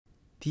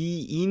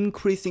The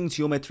increasing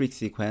geometric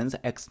sequence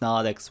x0,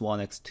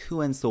 x1,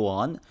 x2, and so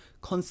on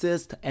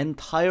consists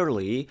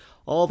entirely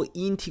of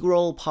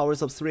integral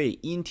powers of 3,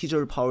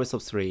 integer powers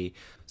of 3.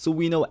 So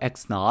we know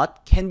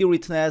x0 can be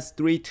written as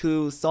 3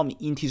 to some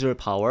integer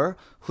power,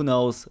 who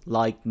knows,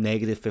 like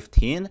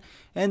 -15,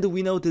 and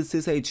we know this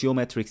is a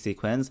geometric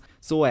sequence,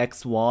 so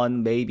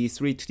x1 may be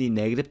 3 to the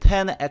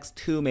 -10,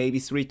 x2 may be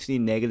 3 to the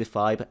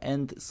 -5,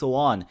 and so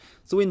on.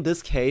 So in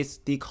this case,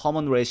 the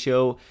common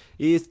ratio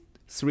is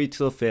 3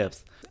 to the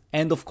 5th.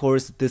 And of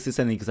course, this is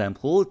an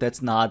example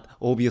that's not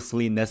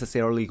obviously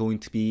necessarily going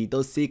to be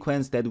the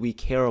sequence that we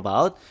care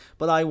about,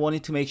 but I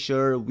wanted to make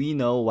sure we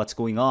know what's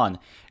going on.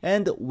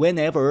 And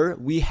whenever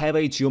we have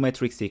a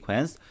geometric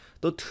sequence,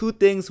 the two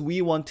things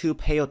we want to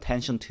pay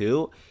attention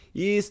to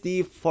is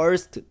the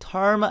first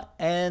term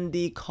and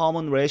the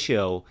common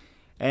ratio.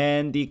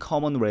 And the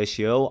common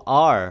ratio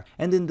r.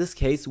 And in this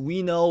case,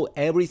 we know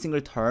every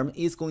single term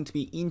is going to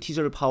be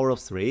integer power of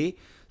 3.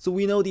 So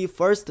we know the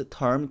first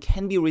term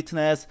can be written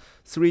as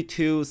 3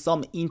 to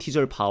some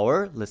integer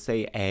power, let's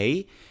say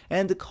a,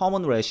 and the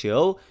common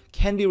ratio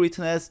can be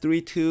written as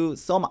 3 to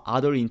some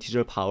other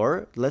integer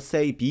power, let's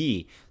say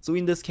b. So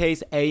in this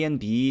case, a and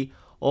b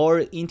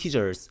are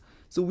integers.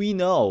 So we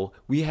know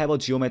we have a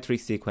geometric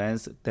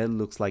sequence that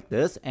looks like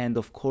this, and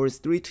of course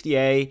 3 to the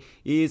a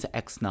is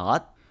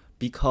x0,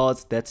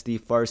 because that's the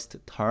first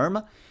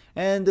term.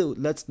 And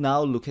let's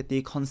now look at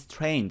the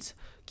constraints.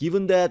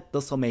 Given that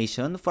the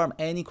summation from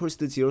n equals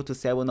to 0 to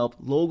 7 of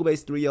log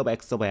base 3 of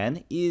x of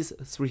n is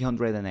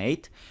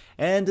 308,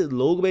 and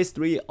log base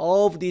 3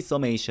 of the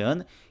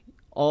summation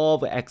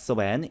of x of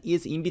n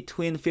is in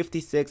between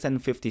 56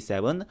 and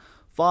 57,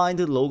 find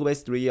log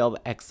base 3 of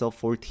x of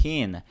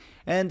 14.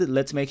 And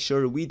let's make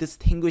sure we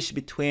distinguish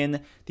between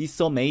the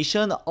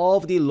summation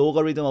of the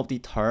logarithm of the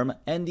term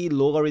and the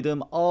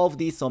logarithm of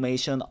the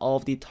summation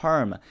of the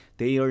term.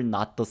 They are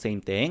not the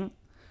same thing.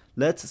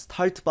 Let's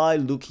start by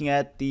looking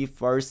at the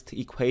first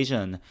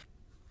equation.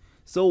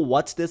 So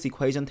what's this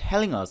equation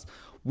telling us?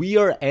 We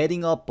are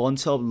adding a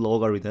bunch of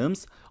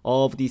logarithms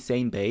of the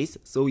same base.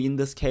 So in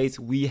this case,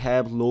 we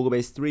have log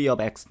base 3 of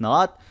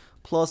x0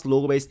 plus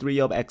log base 3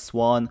 of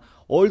x1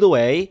 all the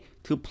way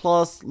to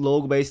plus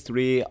log base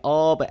 3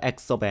 of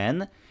x of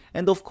n.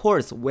 And of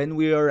course, when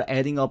we are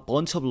adding a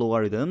bunch of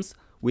logarithms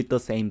with the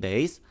same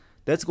base,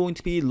 that's going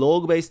to be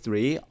log base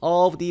 3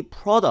 of the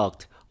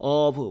product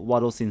of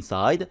what was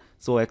inside.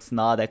 So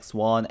x0,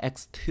 x1,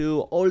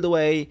 x2 all the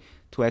way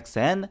to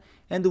xn,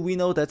 and we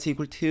know that's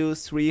equal to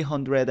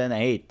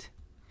 308.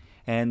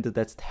 And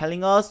that's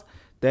telling us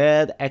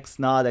that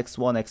x0,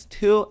 x1,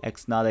 x2,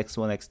 x0,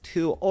 x1,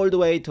 x2 all the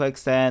way to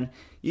xn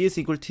is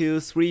equal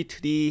to 3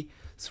 to the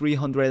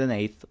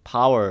 308th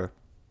power.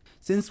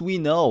 Since we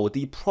know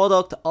the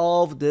product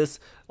of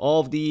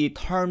the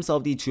terms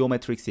of the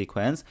geometric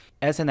sequence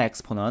as an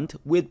exponent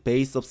with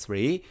base of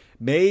 3,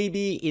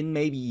 maybe it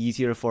may be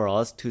easier for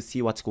us to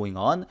see what's going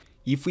on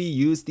if we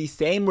use the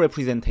same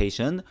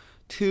representation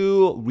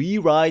to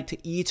rewrite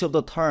each of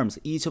the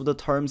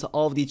terms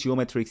of the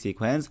geometric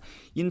sequence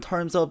in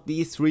terms of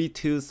the 3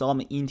 to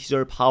some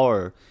integer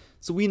power.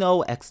 So we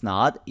know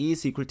x0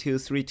 is equal to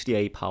 3 to the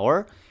a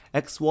power.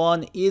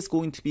 x1 is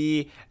going to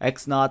be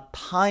x0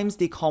 times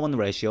the common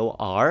ratio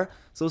r.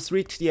 So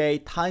 3 to the a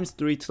times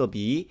 3 to the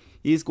b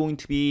is going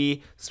to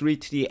be 3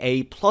 to the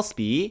a plus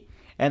b.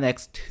 And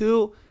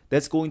x2,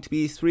 that's going to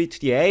be 3 to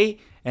the a.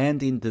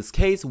 And in this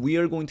case, we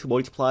are going to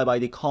multiply by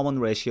the common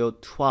ratio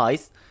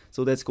twice.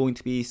 So that's going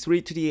to be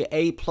 3 to the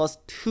a plus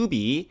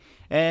 2b,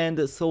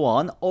 and so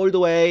on, all the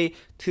way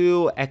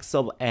to x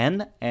of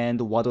n.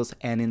 And what was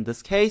n in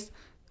this case?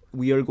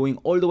 We are going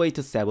all the way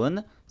to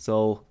 7.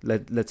 So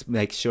let's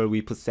make sure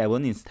we put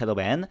 7 instead of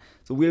n.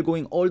 So we're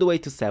going all the way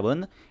to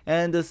 7.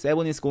 And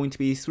 7 is going to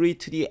be 3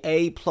 to the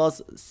a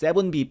plus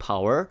 7b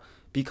power.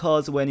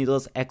 Because when it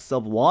was x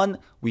of 1,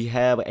 we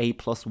have a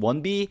plus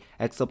 1b.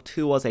 X of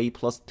 2 was a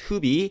plus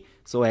 2b.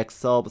 So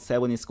x of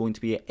 7 is going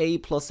to be a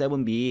plus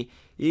 7b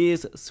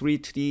is 3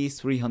 to the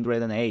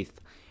 308th.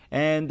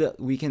 And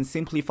we can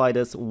simplify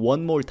this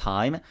one more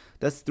time.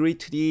 That's 3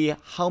 to the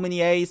how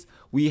many a's?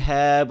 We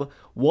have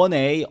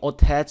 1a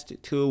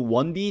attached to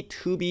 1b,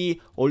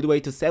 2b, all the way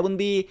to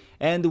 7b.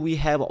 And we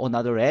have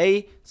another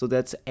a, so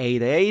that's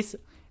 8 a's.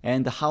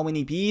 And how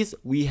many b's?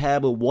 We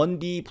have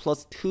 1b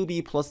plus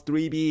 2b plus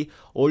 3b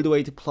all the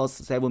way to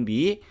plus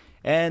 7b.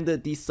 And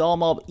the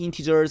sum of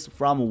integers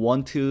from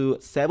 1 to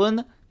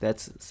 7,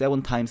 that's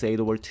 7 times 8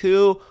 over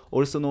 2,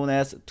 also known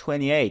as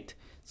 28.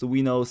 So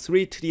we know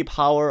 3 to the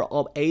power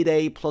of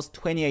 8a plus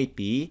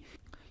 28b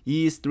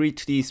is 3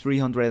 to the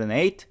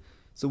 308.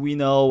 So we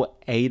know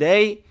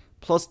 8a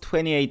plus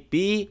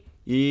 28b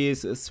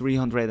is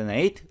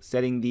 308,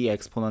 setting the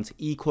exponents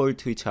equal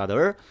to each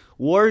other,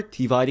 or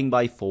dividing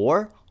by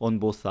 4 on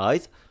both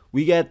sides,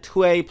 we get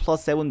 2a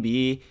plus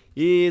 7b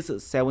is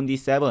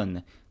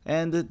 77.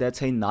 And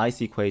that's a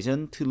nice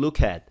equation to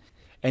look at.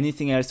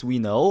 Anything else we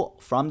know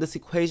from this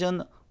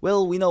equation?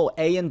 Well, we know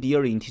a and b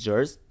are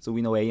integers, so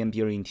we know a and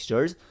b are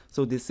integers.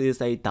 So this is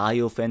a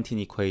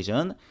Diophantine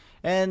equation.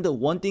 And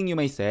one thing you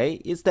may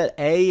say is that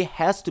a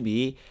has to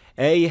be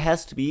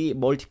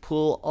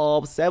multiple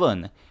of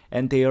 7,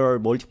 and there are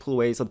multiple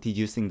ways of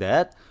deducing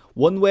that.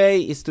 One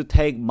way is to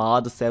take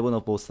mod 7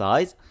 of both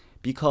sides,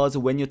 because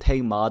when you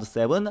take mod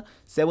 7,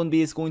 7b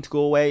is going to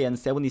go away and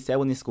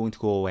 77 is going to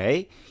go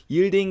away,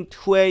 yielding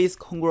 2a is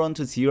congruent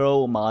to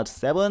 0 mod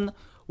 7,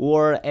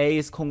 or a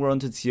is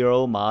congruent to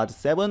 0 mod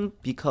 7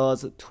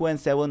 because 2 and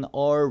 7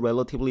 are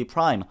relatively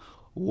prime.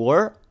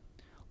 Or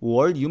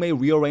you may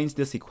rearrange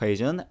this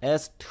equation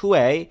as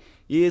 2a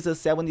is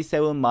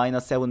 77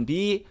 minus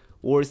 7b,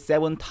 or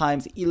 7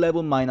 times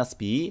 11 minus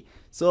b.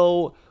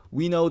 So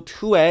we know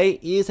 2a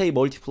is a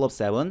multiple of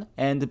 7,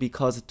 and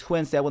because 2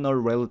 and 7 are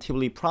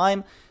relatively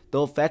prime,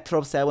 the factor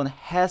of 7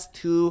 has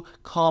to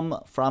come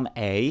from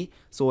a.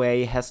 So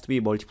a has to be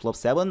multiple of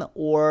 7,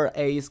 or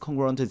a is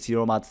congruent to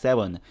 0 mod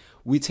 7.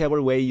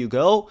 Whichever way you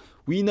go,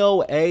 we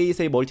know a is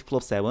a multiple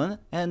of 7,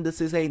 and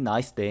this is a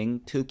nice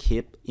thing to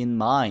keep in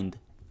mind.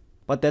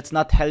 But that's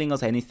not telling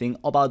us anything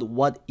about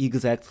what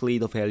exactly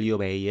the value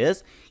of a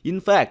is.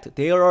 In fact,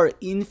 there are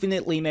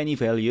infinitely many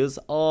values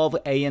of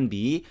a and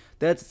b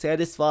that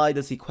satisfy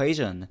this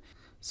equation.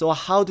 So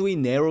how do we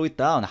narrow it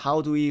down?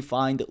 How do we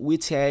find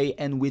which a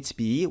and which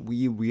b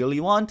we really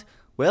want?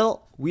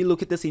 Well, we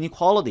look at this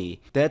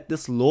inequality, that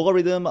this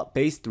logarithm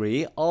base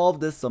 3 of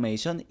this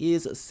summation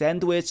is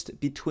sandwiched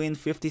between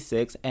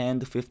 56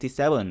 and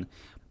 57.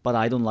 But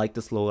I don't like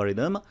this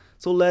logarithm,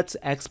 so let's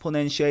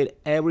exponentiate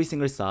every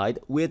single side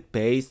with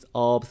base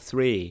of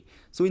 3.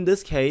 So in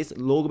this case,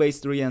 log base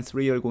 3 and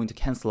 3 are going to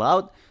cancel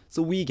out,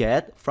 so we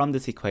get from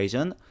this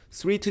equation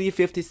 3 to the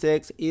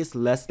 56 is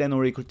less than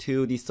or equal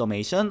to the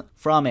summation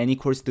from n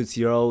equals to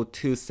 0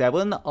 to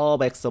 7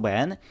 of x of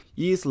n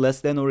is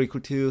less than or equal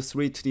to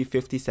 3 to the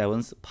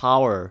 57th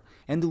power.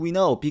 And we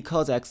know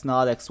because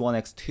x0, x1,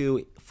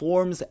 x2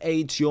 forms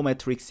a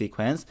geometric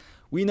sequence,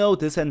 we know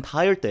this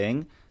entire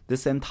thing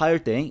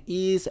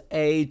is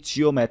a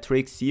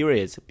geometric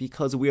series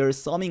because we are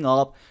summing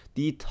up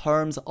the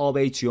terms of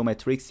a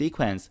geometric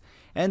sequence.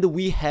 And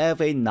we have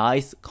a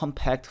nice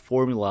compact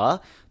formula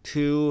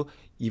to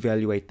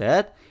evaluate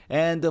that.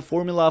 And the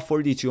formula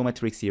for the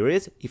geometric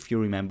series, if you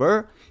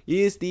remember,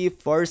 is the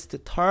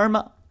first term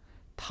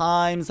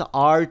times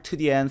r to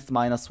the nth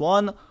minus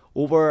 1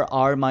 over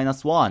r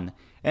minus 1.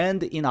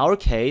 And in our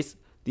case,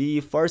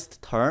 the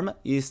first term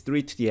is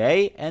 3 to the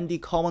a and the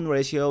common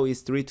ratio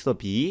is 3 to the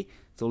b.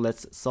 So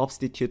let's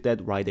substitute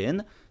that right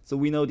in. So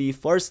we know the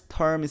first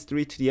term is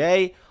 3 to the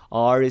a,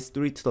 r is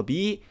 3 to the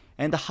b,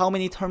 and how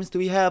many terms do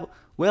we have?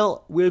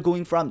 Well, we're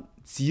going from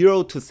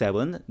 0 to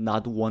 7,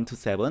 not 1 to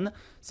 7.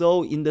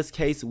 So in this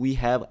case, we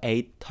have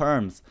 8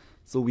 terms.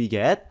 So we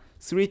get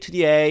 3 to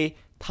the a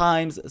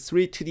times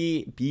 3 to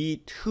the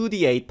b to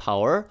the 8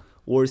 power,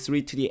 or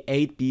 3 to the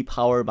 8b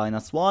power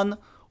minus 1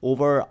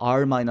 over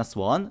r minus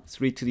 1,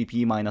 3 to the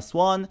b minus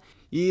 1,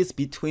 is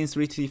between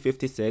 3 to the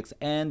 56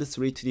 and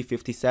 3 to the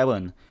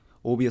 57.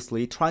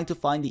 Obviously, trying to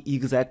find the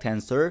exact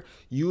answer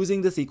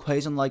using this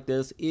equation like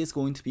this is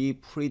going to be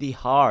pretty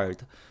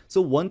hard. So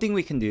one thing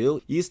we can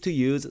do is to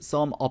use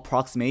some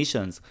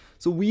approximations.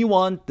 So we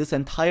want this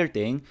entire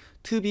thing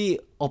to be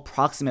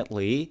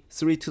approximately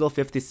 3 to the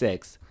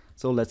 56.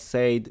 So let's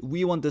say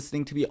we want this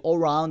thing to be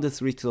around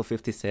 3 to the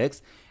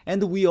 56,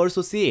 and we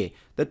also see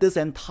that this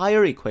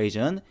entire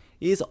equation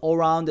is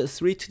around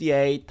 3 to the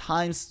a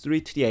times 3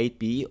 to the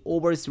 8b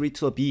over 3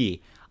 to the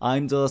b.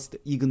 I'm just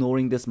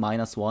ignoring this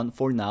minus 1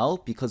 for now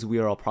because we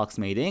are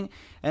approximating,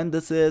 and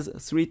this is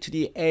 3 to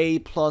the a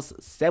plus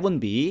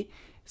 7b.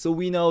 So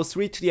we know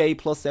 3 to the a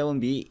plus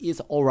 7b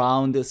is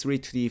around 3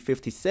 to the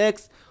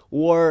 56,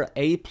 or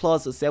a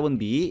plus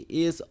 7b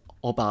is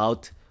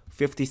about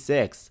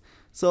 56.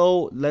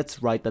 So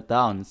let's write that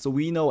down. So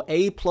we know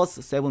a plus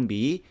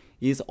 7b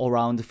is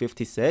around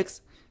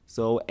 56.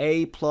 So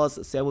a plus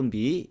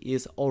 7b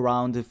is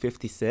around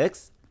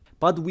 56.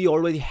 But we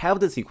already have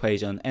this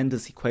equation, and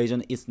this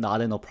equation is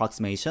not an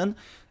approximation.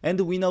 And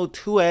we know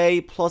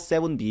 2a plus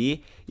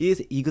 7b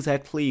is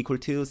exactly equal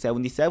to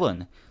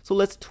 77. So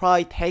let's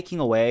try taking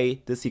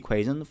away this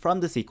equation from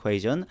this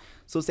equation.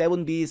 So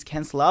 7b is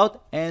cancelled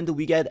out, and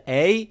we get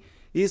a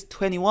is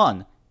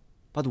 21.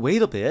 But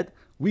wait a bit.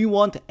 We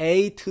want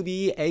a to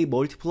be a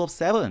multiple of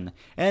 7,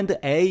 and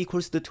a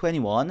equals to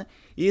 21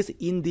 is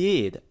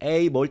indeed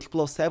a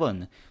multiple of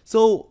 7.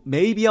 So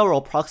maybe our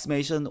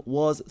approximation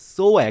was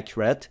so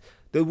accurate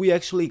that we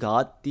actually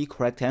got the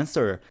correct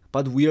answer.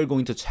 But we are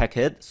going to check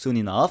it soon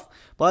enough.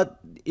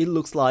 But it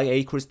looks like a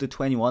equals to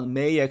 21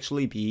 may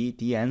actually be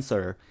the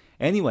answer.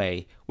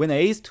 Anyway, when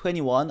a is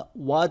 21,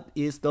 what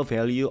is the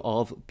value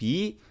of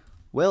b?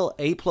 Well,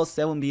 a plus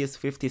 7b is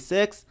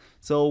 56,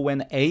 so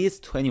when a is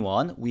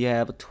 21, we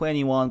have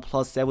 21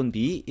 plus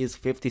 7b is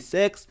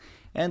 56,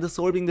 and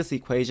solving this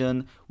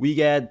equation, we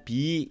get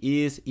b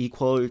is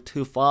equal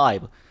to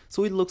 5.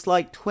 So it looks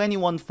like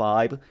 21,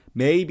 5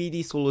 may be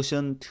the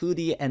solution to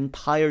the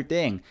entire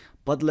thing.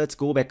 But let's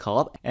go back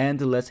up and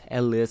let's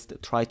at least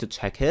try to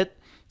check it.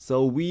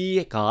 So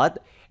we got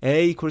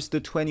a equals to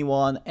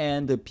 21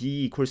 and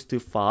b equals to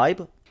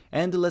 5.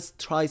 And let's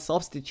try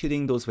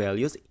substituting those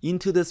values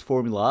into this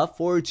formula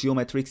for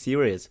geometric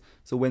series.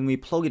 So when we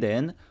plug it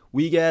in,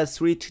 we get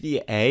 3 to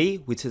the a,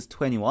 which is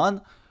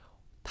 21,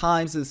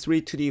 times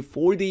 3 to the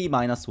 4d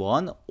minus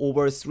 1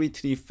 over 3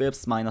 to the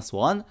 5th minus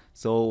 1.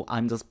 So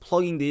I'm just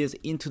plugging these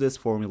into this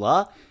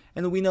formula.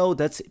 And we know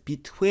that's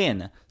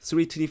between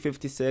 3 to the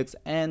 56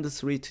 and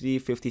 3 to the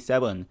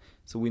 57.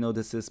 So we know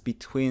this is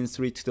between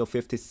 3 to the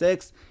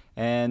 56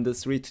 and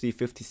 3 to the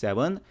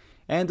 57.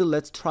 And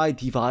let's try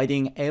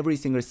dividing every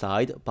single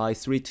side by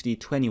 3 to the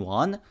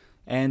 21.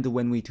 And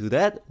when we do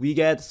that, we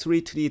get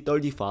 3 to the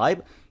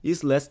 35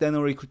 is less than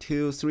or equal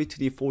to 3 to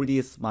the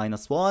 40th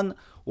minus 1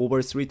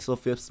 over 3 to the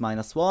 5th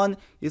minus 1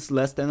 is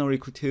less than or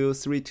equal to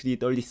 3 to the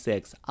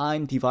 36.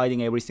 I'm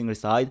dividing every single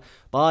side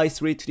by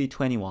 3 to the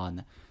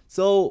 21.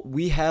 So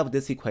we have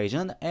this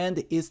equation,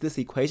 and is this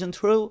equation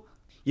true?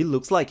 It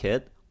looks like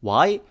it.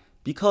 Why?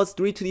 Because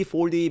 3 to the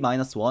 40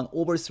 minus 1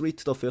 over 3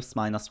 to the 5th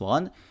minus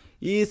 1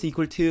 is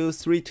equal to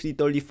 3 to the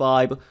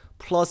 35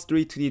 plus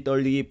 3 to the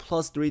 30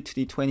 plus 3 to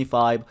the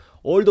 25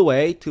 all the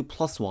way to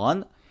plus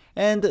 1.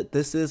 And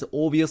this is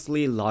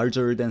obviously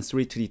larger than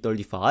 3 to the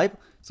 35.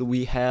 So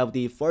we have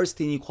the first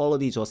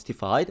inequality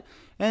justified.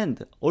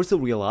 And also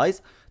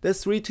realize that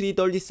 3 to the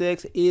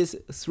 36 is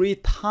 3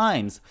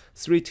 times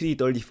 3 to the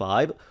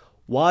 35,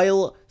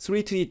 while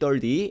 3 to the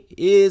 30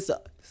 is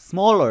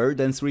smaller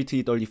than 3 to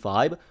the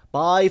 35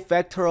 by a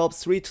factor of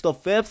 3 to the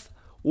 5th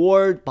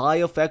or by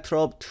a factor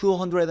of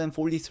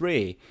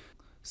 243.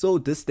 So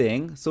this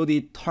thing, so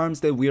the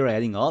terms that we are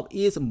adding up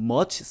is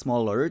much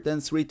smaller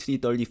than 3 to the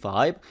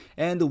 35,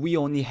 and we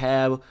only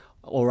have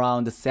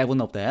around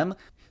 7 of them.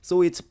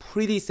 So it's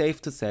pretty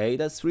safe to say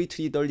that 3 to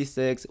the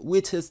 36,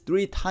 which is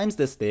 3 times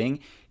this thing,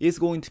 is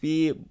going to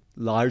be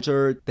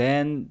larger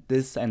than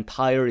this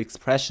entire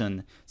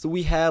expression. So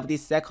we have the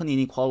second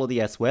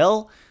inequality as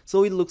well.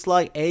 So it looks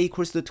like a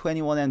equals to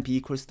 21 and b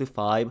equals to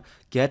 5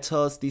 gets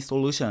us the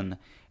solution.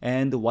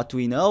 And what do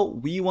we know?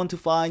 We want to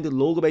find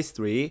log base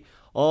 3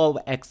 of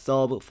x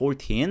sub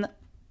 14.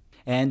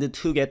 And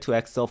to get to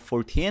x of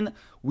 14,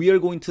 we are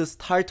going to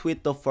start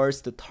with the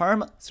first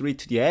term, 3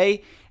 to the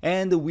a,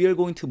 and we are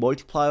going to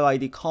multiply by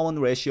the common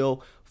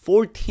ratio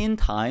 14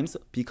 times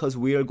because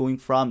we are going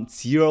from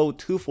 0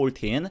 to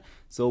 14.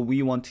 So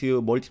we want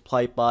to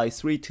multiply by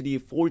 3 to the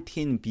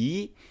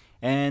 14b,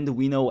 and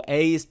we know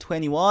a is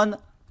 21,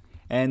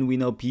 and we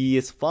know b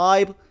is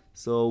 5.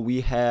 So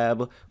we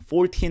have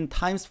 14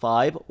 times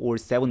 5 or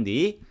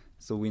 70.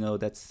 So we know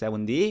that's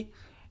 70.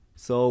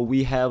 So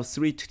we have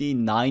 3 to the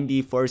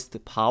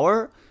 91st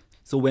power.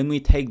 So when we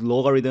take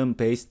logarithm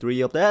base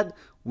 3 of that,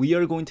 we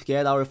are going to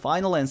get our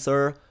final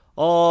answer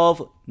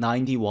of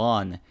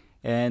 91.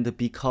 And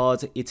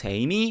because it's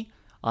AIME,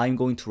 I'm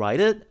going to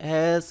write it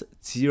as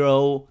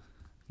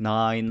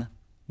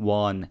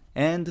 091.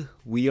 And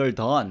we are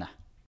done.